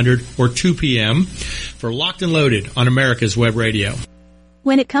 1400 or 2 p.m. for Locked and Loaded on America's Web Radio.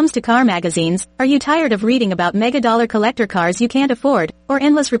 When it comes to car magazines, are you tired of reading about mega-dollar collector cars you can't afford, or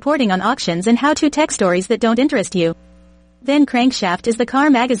endless reporting on auctions and how-to tech stories that don't interest you? Then Crankshaft is the car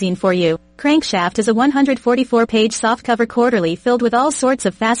magazine for you. Crankshaft is a 144-page softcover quarterly filled with all sorts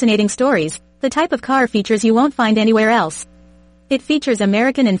of fascinating stories, the type of car features you won't find anywhere else. It features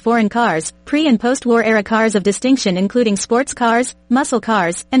American and foreign cars, pre- and post-war era cars of distinction including sports cars, muscle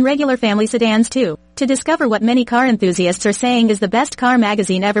cars, and regular family sedans too. To discover what many car enthusiasts are saying is the best car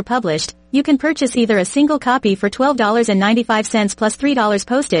magazine ever published, you can purchase either a single copy for $12.95 plus $3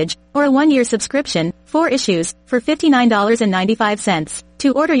 postage, or a 1-year subscription, 4 issues, for $59.95.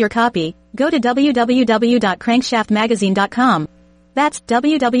 To order your copy, go to www.crankshaftmagazine.com. That's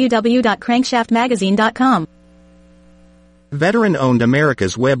www.crankshaftmagazine.com. Veteran-owned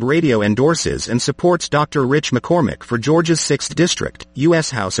America's Web Radio endorses and supports Dr. Rich McCormick for Georgia's 6th District,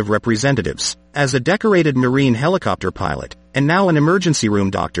 U.S. House of Representatives. As a decorated Marine helicopter pilot, and now an emergency room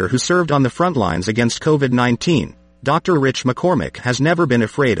doctor who served on the front lines against COVID-19, Dr. Rich McCormick has never been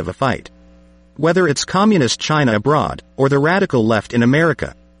afraid of a fight. Whether it's communist China abroad, or the radical left in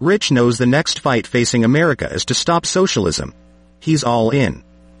America, Rich knows the next fight facing America is to stop socialism. He's all in.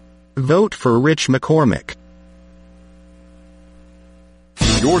 Vote for Rich McCormick.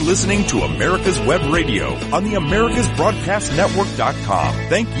 You're listening to America's Web Radio on the AmericasBroadcastNetwork.com.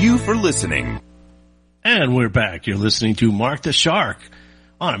 Thank you for listening. And we're back. You're listening to Mark the Shark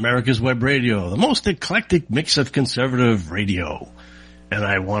on America's Web Radio, the most eclectic mix of conservative radio. And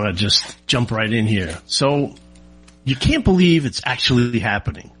I want to just jump right in here. So, you can't believe it's actually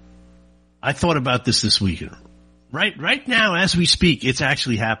happening. I thought about this weekend. Right now, as we speak, it's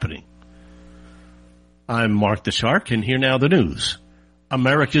actually happening. I'm Mark the Shark, and here now the news.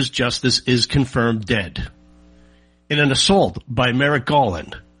 America's justice is confirmed dead. In an assault by Merrick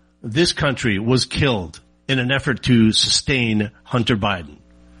Garland, this country was killed in an effort to sustain Hunter Biden.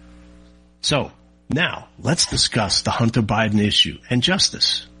 So, now, let's discuss the Hunter Biden issue and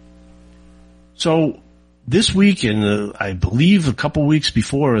justice. So, this week and I believe a couple weeks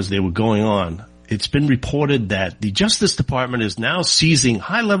before as they were going on, it's been reported that the Justice Department is now seizing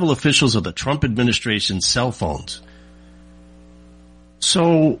high-level officials of the Trump administration's cell phones.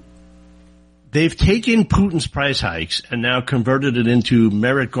 So, they've taken Putin's price hikes and now converted it into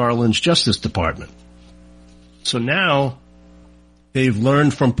Merrick Garland's Justice Department. So now, they've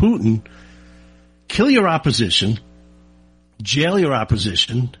learned from Putin, kill your opposition, jail your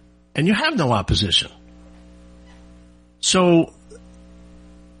opposition, and you have no opposition. So,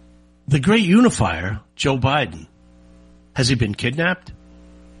 the great unifier, Joe Biden, has he been kidnapped?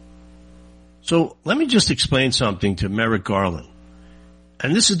 So, let me just explain something to Merrick Garland.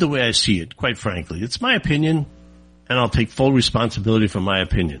 And this is the way I see it, quite frankly. It's my opinion, and I'll take full responsibility for my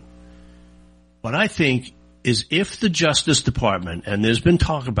opinion. What I think is if the Justice Department, and there's been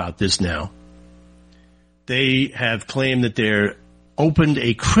talk about this now, they have claimed that they're opened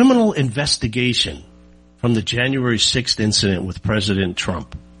a criminal investigation from the January 6th incident with President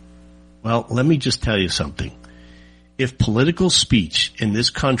Trump. Well, let me just tell you something. If political speech in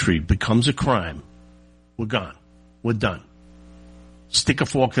this country becomes a crime, we're gone. We're done. Stick a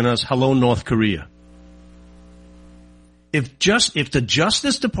fork in us. Hello, North Korea. If the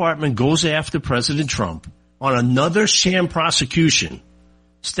Justice Department goes after President Trump on another sham prosecution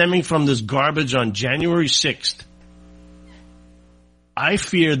stemming from this garbage on January 6th, I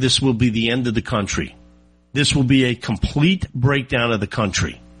fear this will be the end of the country. This will be a complete breakdown of the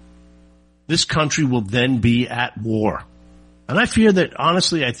country. This country will then be at war. And I fear that,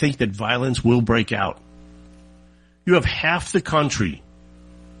 honestly, I think that violence will break out. You have half the country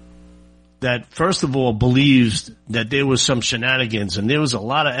that, first of all, believes that there was some shenanigans, and there was a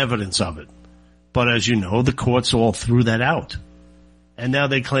lot of evidence of it. But as you know, the courts all threw that out. And now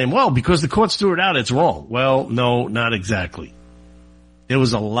they claim, well, because the courts threw it out, it's wrong. Well, no, not exactly. There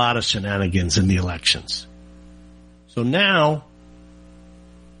was a lot of shenanigans in the elections. So now,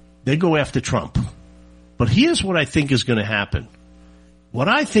 they go after Trump. But here's what I think is going to happen. What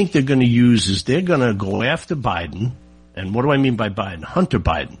I think they're going to use is they're going to go after Biden. And what do I mean by Biden? Hunter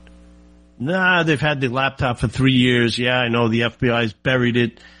Biden. They've had the laptop for 3 years. Yeah, I know the FBI's buried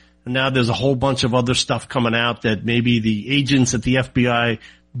it. And now there's a whole bunch of other stuff coming out that maybe the agents at the FBI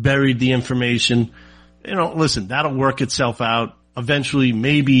buried the information. You know, listen, that'll work itself out. Eventually,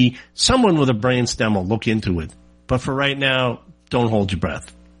 maybe someone with a brainstem will look into it. But for right now, don't hold your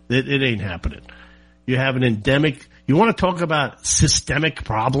breath. It ain't happening. You have an endemic. You want to talk about systemic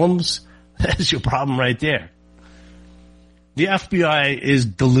problems? That's your problem right there. The FBI is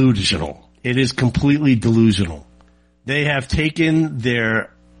delusional. It is completely delusional. They have taken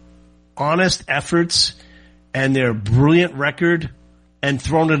their honest efforts and their brilliant record and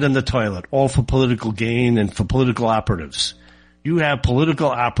thrown it in the toilet, all for political gain and for political operatives. You have political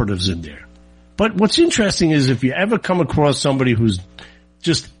operatives in there. But what's interesting is if you ever come across somebody who's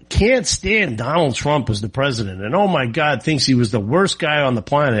just can't stand Donald Trump as the president and, oh my God, thinks he was the worst guy on the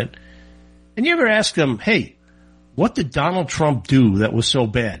planet, and you ever ask them, hey, what did Donald Trump do that was so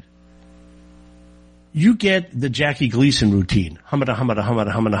bad? You get the Jackie Gleason routine. Humada, humada,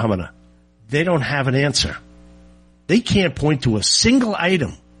 humada, humada, humada. They don't have an answer. They can't point to a single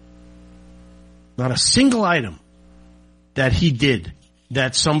item, not a single item that he did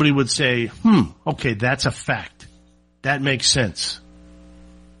that somebody would say, okay, that's a fact. That makes sense.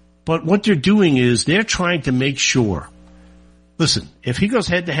 But what they're doing is they're trying to make sure. listen, if he goes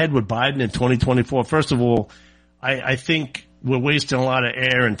head to head with Biden in 2024, first of all, I think we're wasting a lot of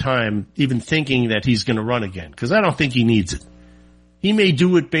air and time even thinking that he's going to run again, because I don't think he needs it. He may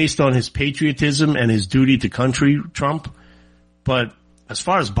do it based on his patriotism and his duty to country, Trump, but as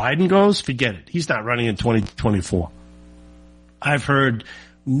far as Biden goes, forget it. He's not running in 2024. I've heard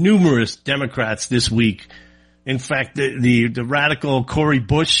numerous Democrats this week. In fact, the radical Cori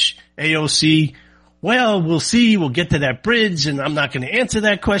Bush, AOC, well, we'll see. We'll get to that bridge, and I'm not going to answer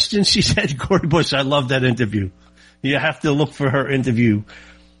that question. She said, Cori Bush, I love that interview. You have to look for her interview.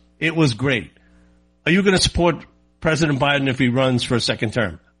 It was great. Are you going to support President Biden if he runs for a second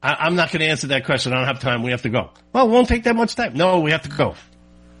term? I'm not going to answer that question. I don't have time. We have to go. Well, it won't take that much time. No, we have to go.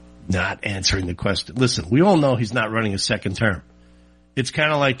 Not answering the question. Listen, we all know he's not running a second term. It's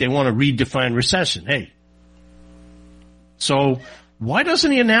kind of like they want to redefine recession. Hey. So why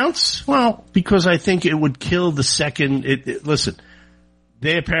doesn't he announce? Well, because I think it would kill the second. Listen,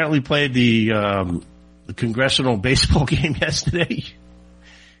 they apparently played the congressional baseball game yesterday.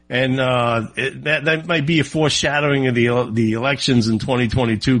 And that might be a foreshadowing of the elections in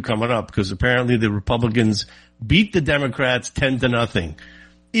 2022 coming up, because apparently the Republicans beat the Democrats 10-0,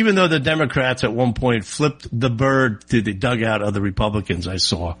 even though the Democrats at one point flipped the bird to the dugout of the Republicans, I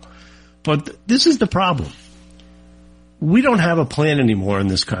saw. But this is the problem. We don't have a plan anymore in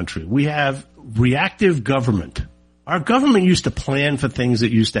this country. We have reactive government. Our government used to plan for things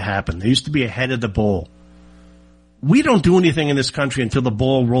that used to happen. They used to be ahead of the ball. We don't do anything in this country until the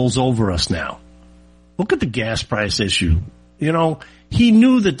ball rolls over us now. Look at the gas price issue. You know, he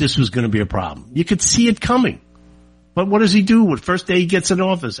knew that this was going to be a problem. You could see it coming. But what does he do? The first day he gets in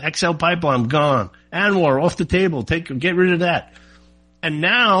office, XL Pipeline gone. Anwar off the table. Get rid of that. And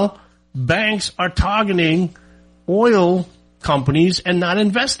now banks are targeting oil companies and not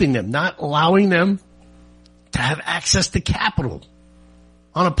investing them, not allowing them to have access to capital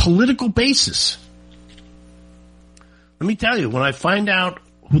on a political basis. Let me tell you, when I find out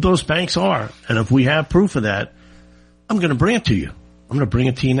who those banks are, and if we have proof of that, I'm going to bring it to you. I'm going to bring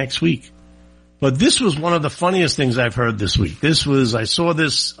it to you next week. But this was one of the funniest things I've heard this week. I saw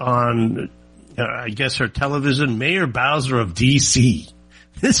this on, I guess, her television, Mayor Bowser of D.C.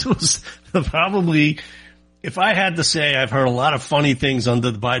 This was probably, if I had to say, I've heard a lot of funny things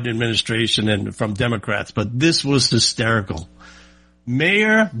under the Biden administration and from Democrats, but this was hysterical.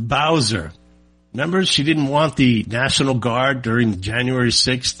 Mayor Bowser. Remember, she didn't want the National Guard during the January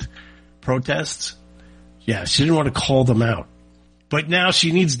 6th protests? Yeah, she didn't want to call them out. But now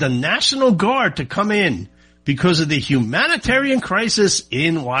she needs the National Guard to come in because of the humanitarian crisis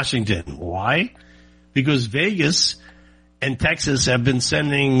in Washington. Why? Because Vegas and Texas have been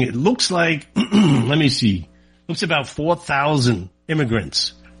sending, it looks like, let me see, looks about 4,000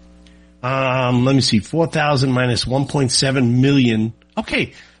 immigrants. Let me see, 4,000 minus 1.7 million.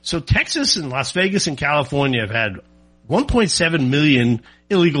 Okay. So Texas and Las Vegas and California have had 1.7 million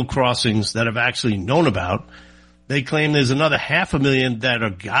illegal crossings that have actually known about. They claim there's another 500,000 that are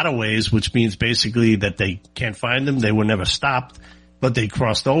gotaways, which means basically that they can't find them. They were never stopped, but they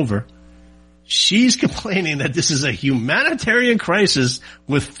crossed over. She's complaining that this is a humanitarian crisis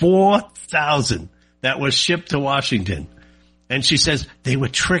with 4,000 that was shipped to Washington. And she says they were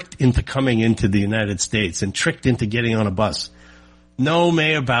tricked into coming into the United States and tricked into getting on a bus. No,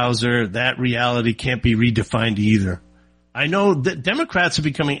 Mayor Bowser, that reality can't be redefined either. I know that Democrats are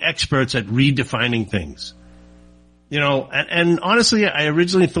becoming experts at redefining things. You know, and honestly, I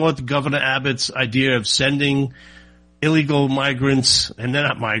originally thought Governor Abbott's idea of sending illegal migrants, and they're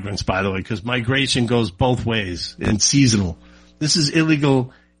not migrants, by the way, because migration goes both ways and seasonal. This is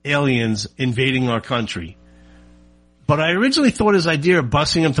illegal aliens invading our country. But I originally thought his idea of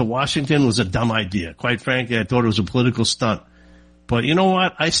busing them to Washington was a dumb idea. Quite frankly, I thought it was a political stunt. But you know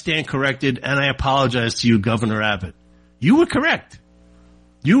what? I stand corrected, and I apologize to you, Governor Abbott. You were correct.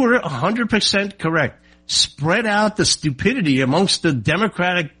 You were 100% correct. Spread out the stupidity amongst the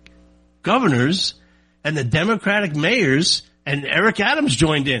Democratic governors and the Democratic mayors, and Eric Adams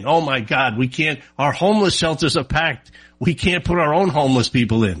joined in. Oh, my God, we can't. Our homeless shelters are packed. We can't put our own homeless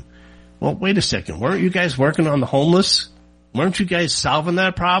people in. Well, wait a second. Weren't you guys working on the homeless? Weren't you guys solving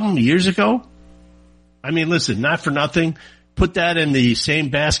that problem years ago? I mean, listen, not for nothing. Put that in the same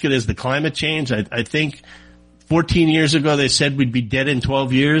basket as the climate change. I think 14 years ago they said we'd be dead in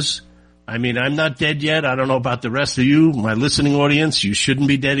 12 years. I mean, I'm not dead yet. I don't know about the rest of you, my listening audience. You shouldn't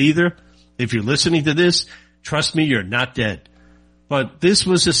be dead either. If you're listening to this, trust me, you're not dead. But this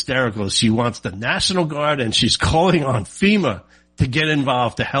was hysterical. She wants the National Guard, and she's calling on FEMA to get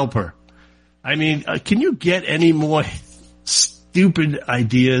involved to help her. I mean, can you get any more stupid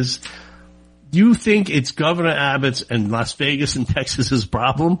ideas? You think it's Governor Abbott's and Las Vegas and Texas's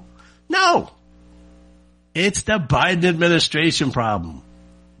problem? No. It's the Biden administration problem.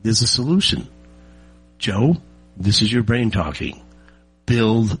 There's a solution. Joe, this is your brain talking.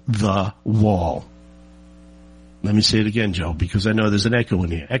 Build the wall. Let me say it again, Joe, because I know there's an echo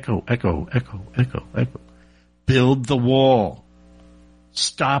in here. Echo, echo, echo, echo, echo. Build the wall.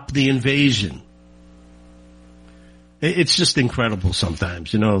 Stop the invasion. It's just incredible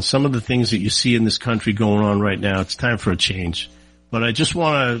sometimes. You know, some of the things that you see in this country going on right now, it's time for a change. But I just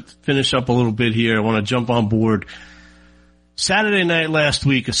want to finish up a little bit here. I want to jump on board. Saturday night last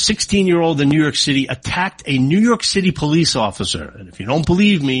week, a 16-year-old in New York City attacked a New York City police officer. And if you don't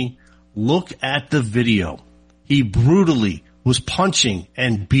believe me, look at the video. He brutally was punching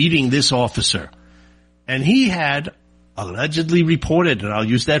and beating this officer. And he had allegedly reported, and I'll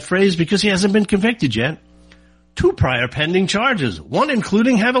use that phrase because he hasn't been convicted yet, 2 prior pending charges, one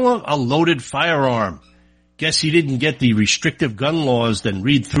including having a loaded firearm. Guess he didn't get the restrictive gun laws, then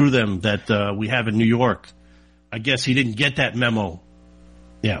read through them that we have in New York. I guess he didn't get that memo.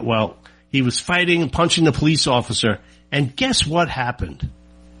 Yeah, well, he was fighting and punching the police officer, and guess what happened?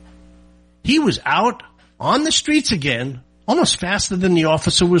 He was out on the streets again, almost faster than the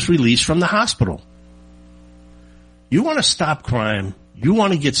officer was released from the hospital. You want to stop crime? You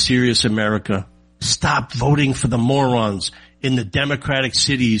want to get serious, America? Stop voting for the morons in the Democratic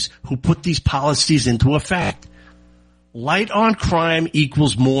cities who put these policies into effect. Light on crime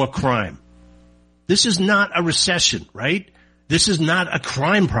equals more crime. This is not a recession, right? This is not a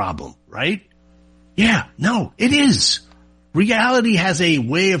crime problem, right? Yeah, no, it is. Reality has a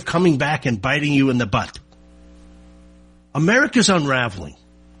way of coming back and biting you in the butt. America's unraveling.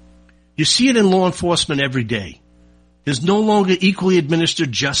 You see it in law enforcement every day. There's no longer equally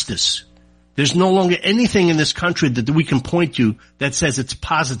administered justice. There's no longer anything in this country that we can point to that says it's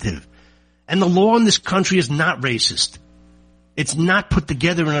positive. And the law in this country is not racist. It's not put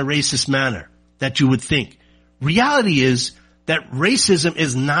together in a racist manner that you would think. Reality is that racism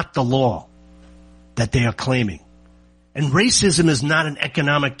is not the law that they are claiming. And racism is not an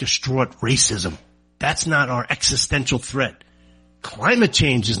economic distraught racism. That's not our existential threat. Climate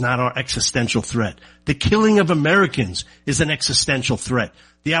change is not our existential threat. The killing of Americans is an existential threat.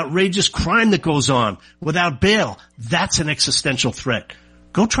 The outrageous crime that goes on without bail, that's an existential threat.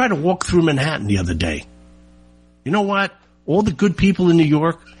 Go try to walk through Manhattan the other day. You know what? All the good people in New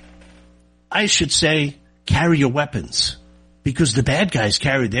York, I should say, carry your weapons. Because the bad guys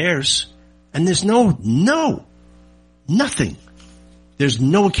carry theirs. And there's nothing. There's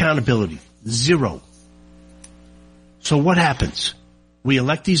no accountability. Zero. So what happens? We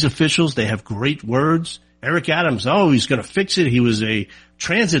elect these officials. They have great words. Eric Adams, he's going to fix it. He was a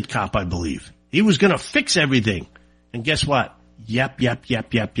transit cop, I believe. He was going to fix everything. And guess what? Yep.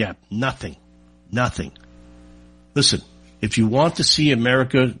 Nothing. Listen, if you want to see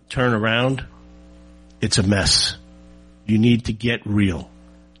America turn around, it's a mess. You need to get real.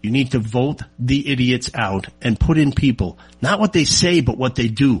 You need to vote the idiots out and put in people, not what they say, but what they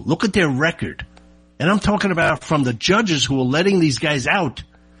do. Look at their record. And I'm talking about from the judges who are letting these guys out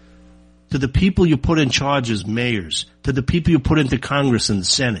to the people you put in charge as mayors, to the people you put into Congress and the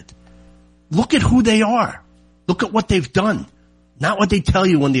Senate. Look at who they are. Look at what they've done, not what they tell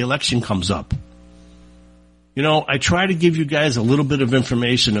you when the election comes up. You know, I try to give you guys a little bit of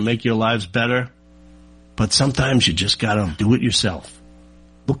information to make your lives better, but sometimes you just got to do it yourself.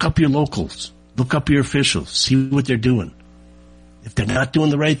 Look up your locals. Look up your officials. See what they're doing. If they're not doing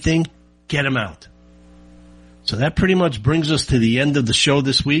the right thing, get them out. So that pretty much brings us to the end of the show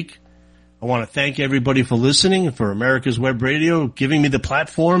this week. I want to thank everybody for listening and for America's Web Radio giving me the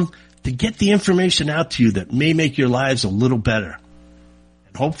platform to get the information out to you that may make your lives a little better.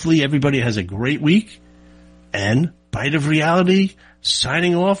 And hopefully everybody has a great week. And Bite of Reality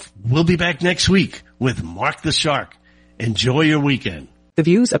signing off. We'll be back next week with Mark the Shark. Enjoy your weekend. The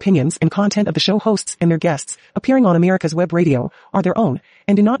views, opinions, and content of the show hosts and their guests appearing on America's Web Radio are their own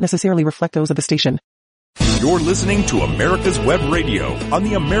and do not necessarily reflect those of the station. You're listening to America's Web Radio on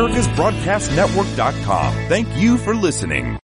the AmericasBroadcastNetwork.com. Thank you for listening.